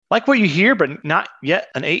Like what you hear, but not yet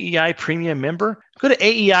an AEI Premium member? Go to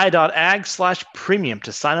aei.ag/premium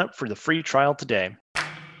to sign up for the free trial today.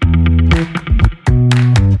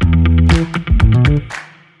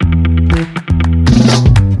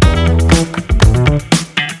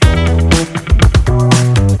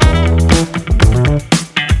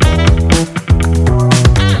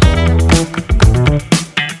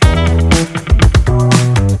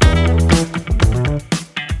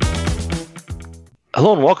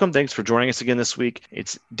 Hello and welcome. Thanks for joining us again this week.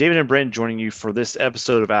 It's David and Brent joining you for this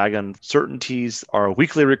episode of Ag Uncertainties, our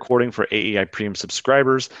weekly recording for AEI Premium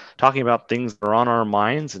subscribers, talking about things that are on our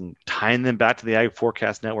minds and tying them back to the Ag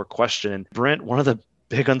Forecast Network question. And Brent, one of the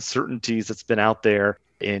big uncertainties that's been out there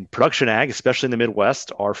in production ag, especially in the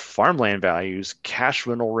Midwest, are farmland values, cash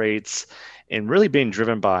rental rates, and really being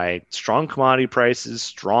driven by strong commodity prices,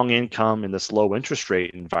 strong income in this low interest rate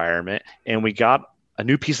environment. And we got a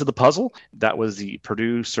new piece of the puzzle. That was the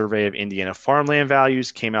Purdue Survey of Indiana Farmland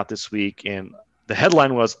Values, came out this week, and the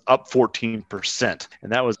headline was up 14%.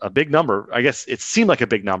 And that was a big number. I guess it seemed like a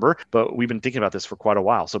big number, but we've been thinking about this for quite a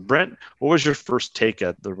while. So Brent, what was your first take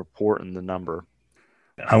at the report and the number?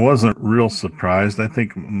 I wasn't real surprised. I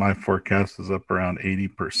think my forecast is up around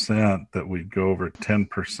 80% that we'd go over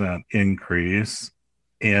 10% increase.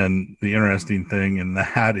 And the interesting thing in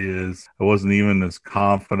that is I wasn't even as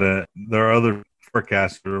confident. There are other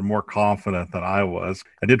forecasters are more confident than I was.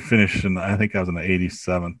 I did finish I think I was in the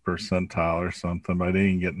 87th percentile or something, but I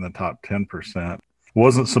didn't get in the top 10%.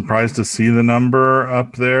 Wasn't surprised to see the number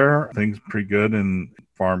up there. Things pretty good in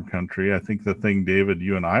farm country. I think the thing, David,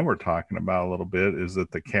 you and I were talking about a little bit is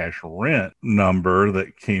that the cash rent number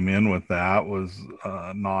that came in with that was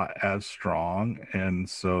not as strong. And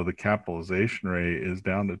so the capitalization rate is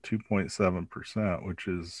down to 2.7%, which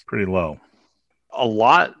is pretty low. A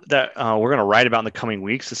lot that we're going to write about in the coming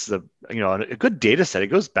weeks. This is a good data set. It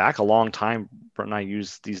goes back a long time. Brent and I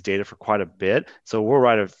use these data for quite a bit. So we'll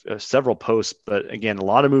write several posts, but again, a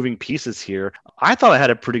lot of moving pieces here. I thought I had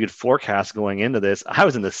a pretty good forecast going into this. I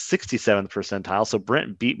was in the 67th percentile. So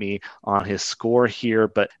Brent beat me on his score here,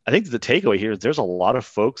 but I think the takeaway here is there's a lot of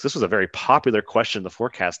folks. This was a very popular question in the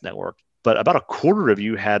Forecast Network, but about a quarter of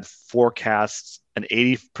you had forecasts an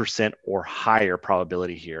 80% or higher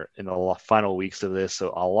probability here in the final weeks of this.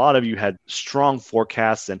 So a lot of you had strong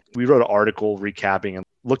forecasts, and we wrote an article recapping and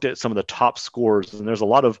looked at some of the top scores. And there's a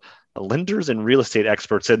lot of lenders and real estate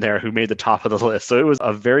experts in there who made the top of the list. So it was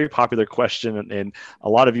a very popular question. And a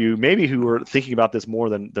lot of you, maybe who were thinking about this more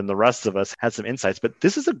than the rest of us, had some insights. But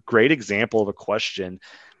this is a great example of a question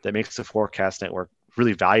that makes the Forecast Network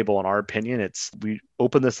really valuable in our opinion. We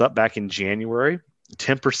opened this up back in January.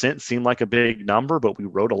 10% seemed like a big number, but we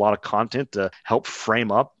wrote a lot of content to help frame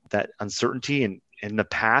up that uncertainty. And in the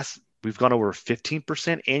past, we've gone over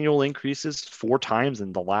 15% annual increases 4 times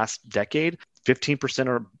in the last decade. 15%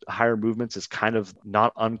 or higher movements is kind of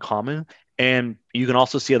not uncommon. And you can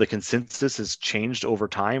also see how the consensus has changed over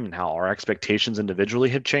time and how our expectations individually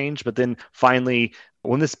have changed. But then finally,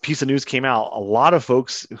 when this piece of news came out, a lot of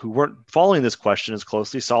folks who weren't following this question as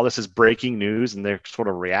closely saw this as breaking news and they're sort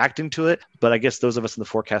of reacting to it. But I guess those of us in the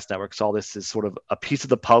Forecast Network saw this as sort of a piece of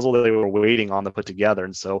the puzzle that they were waiting on to put together.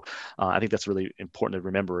 And so I think that's really important to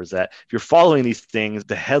remember is that if you're following these things,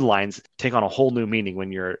 the headlines take on a whole new meaning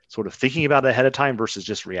when you're sort of thinking about it ahead of time versus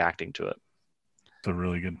just reacting to it. That's a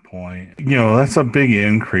really good point. That's a big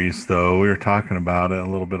increase, though. We were talking about it a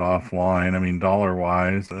little bit offline. I mean,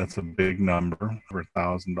 dollar-wise, that's a big number. Over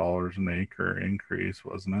 $1,000 an acre increase,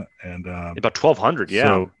 wasn't it? And about 1,200, yeah.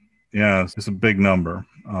 So, yeah, it's a big number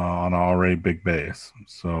on an already big base.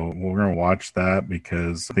 So we're going to watch that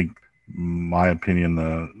because I think, in my opinion,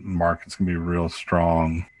 the market's going to be real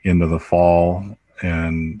strong into the fall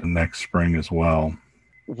and next spring as well.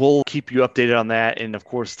 We'll keep you updated on that. And of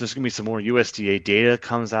course, there's going to be some more USDA data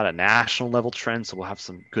comes out at national level trends. So we'll have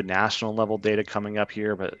some good national level data coming up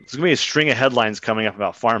here. But there's going to be a string of headlines coming up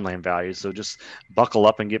about farmland values. So just buckle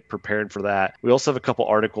up and get prepared for that. We also have a couple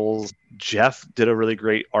articles. Jeff did a really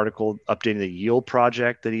great article updating the yield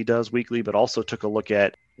project that he does weekly, but also took a look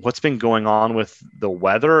at what's been going on with the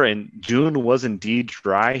weather. And June was indeed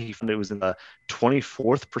dry. He found it was in the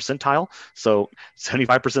 24th percentile. So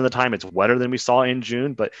 75% of the time it's wetter than we saw in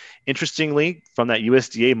June. But interestingly, from that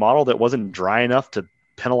USDA model, that wasn't dry enough to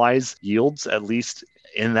penalize yields, at least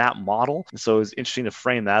in that model. And so it's interesting to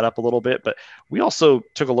frame that up a little bit. But we also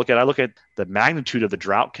took a look at the magnitude of the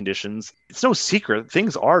drought conditions. It's no secret,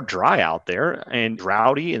 things are dry out there and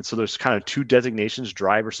droughty. And so there's kind of 2 designations,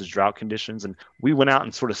 dry versus drought conditions. And we went out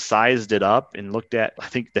and sort of sized it up and looked at, I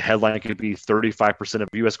think the headline could be 35% of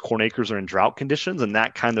U.S. corn acres are in drought conditions. And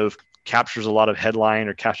that kind of captures a lot of headline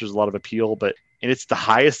or captures a lot of appeal. But and it's the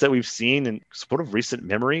highest that we've seen in sort of recent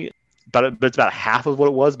memory. But it's about half of what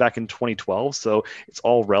it was back in 2012. So it's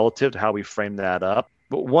all relative to how we frame that up.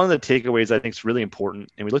 But one of the takeaways I think is really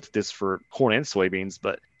important, and we looked at this for corn and soybeans,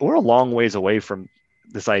 but we're a long ways away from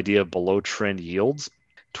this idea of below trend yields.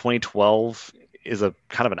 2012 is a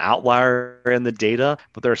kind of an outlier in the data,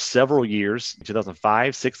 but there are several years,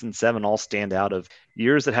 2005, 6, and 7 all stand out of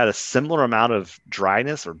years that had a similar amount of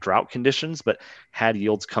dryness or drought conditions, but had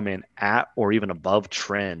yields come in at or even above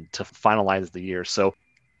trend to finalize the year. So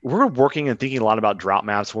we're working and thinking a lot about drought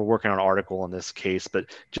maps. We're working on an article in this case, but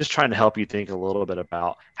just trying to help you think a little bit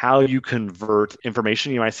about how you convert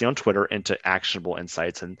information you might see on Twitter into actionable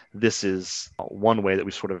insights. And this is one way that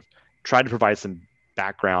we sort of tried to provide some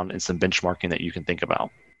background and some benchmarking that you can think about.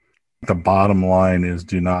 The bottom line is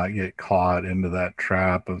do not get caught into that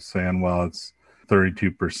trap of saying, well, it's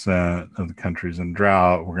 32% of the country's in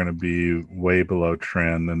drought. We're going to be way below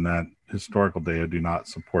trend, and that historical data do not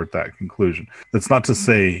support that conclusion. That's not to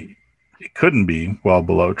say it couldn't be well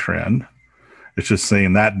below trend. It's just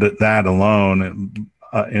saying that alone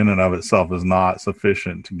in and of itself is not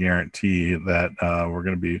sufficient to guarantee that we're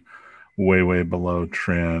going to be way below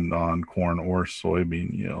trend on corn or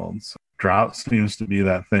soybean yields. Drought seems to be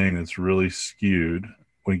that thing that's really skewed.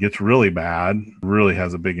 When it gets really bad, really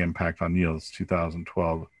has a big impact on yields.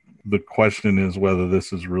 2012. The question is whether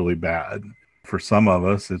this is really bad. For some of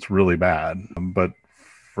us, it's really bad, but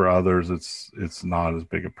for others, it's not as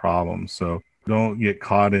big a problem. So don't get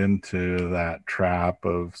caught into that trap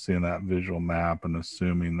of seeing that visual map and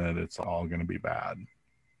assuming that it's all going to be bad.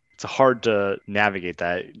 It's hard to navigate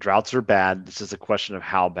that. Droughts are bad. This is a question of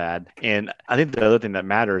how bad. And I think the other thing that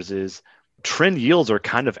matters is trend yields are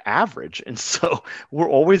kind of average. And so we're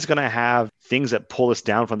always going to have things that pull us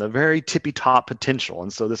down from the very tippy top potential.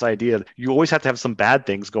 And so this idea, you always have to have some bad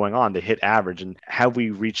things going on to hit average. And have we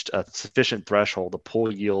reached a sufficient threshold to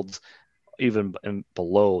pull yields even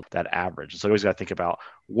below that average? So you always got to think about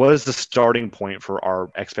what is the starting point for our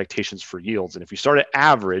expectations for yields. And if you start at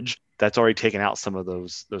average, that's already taken out some of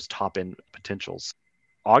those top end potentials.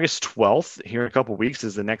 August 12th, here in a couple of weeks,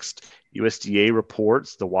 is the next USDA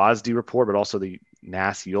reports, the WASDE report, but also the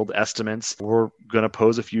NASS yield estimates. We're going to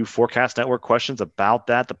pose a few Forecast Network questions about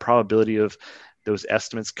that, the probability of those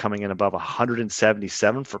estimates coming in above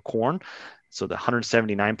 177 for corn. So the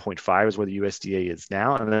 179.5 is where the USDA is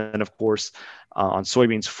now. And then, of course, on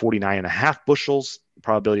soybeans, 49.5 bushels,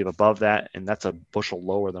 probability of above that. And that's a bushel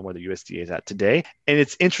lower than where the USDA is at today. And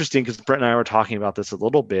it's interesting because Brett and I were talking about this a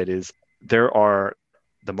little bit, is there are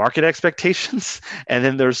the market expectations, and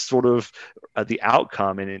then there's sort of the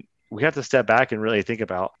outcome. And we have to step back and really think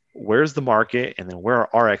about where's the market and then where are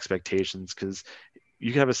our expectations, because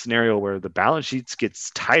you can have a scenario where the balance sheets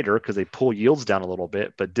gets tighter because they pull yields down a little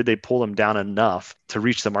bit, but did they pull them down enough to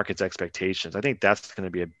reach the market's expectations? I think that's going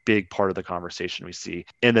to be a big part of the conversation we see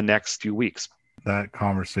in the next few weeks. That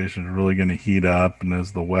conversation is really going to heat up, and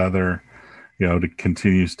as the weather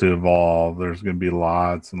continues to evolve, there's going to be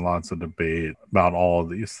lots and lots of debate about all of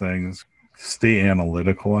these things. Stay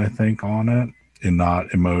analytical, I think, on it, and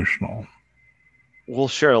not emotional. We'll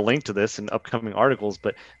share a link to this in upcoming articles,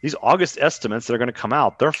 but these August estimates that are going to come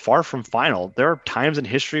out, they're far from final. There are times in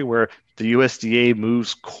history where the USDA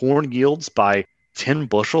moves corn yields by 10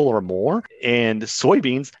 bushel or more, and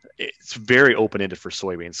soybeans, it's very open-ended for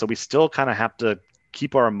soybeans. So we still kind of have to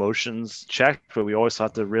keep our emotions checked, but we always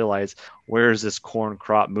have to realize, where is this corn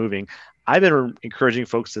crop moving? I've been encouraging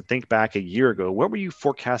folks to think back a year ago. What were you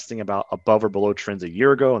forecasting about above or below trends a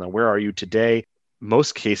year ago? And then where are you today?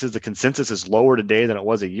 Most cases, the consensus is lower today than it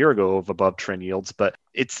was a year ago of above trend yields, but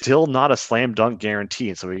it's still not a slam dunk guarantee.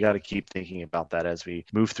 And so we got to keep thinking about that as we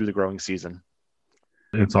move through the growing season.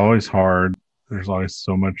 It's always hard. There's always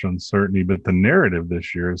so much uncertainty, but the narrative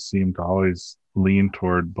this year seemed to always lean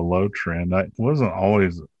toward below trend. I wasn't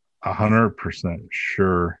always 100%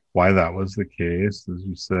 sure why that was the case. As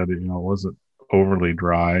you said, it wasn't overly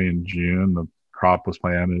dry in June. The crop was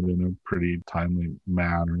planted in a pretty timely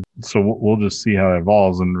manner. So we'll just see how it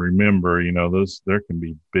evolves. And remember, there can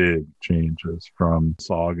be big changes from this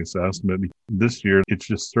August estimate. This year, it's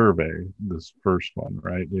just survey, this first one,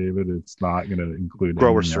 right, David? It's not going to include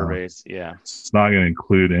grower surveys. Yeah. It's not going to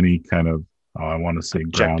include any kind of, I want to say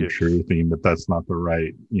objective ground truthing, but that's not the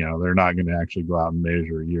right, they're not going to actually go out and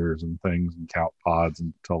measure years and things and count pods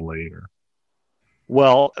until later.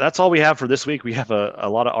 Well, that's all we have for this week. We have a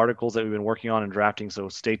lot of articles that we've been working on and drafting, so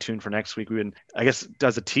stay tuned for next week. I guess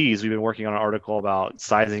as a tease, we've been working on an article about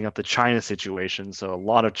sizing up the China situation. So a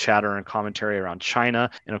lot of chatter and commentary around China.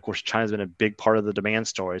 And of course, China's been a big part of the demand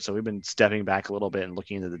story. So we've been stepping back a little bit and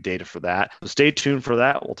looking into the data for that. So stay tuned for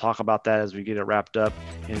that. We'll talk about that as we get it wrapped up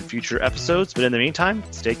in future episodes. But in the meantime,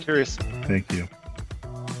 stay curious. Thank you.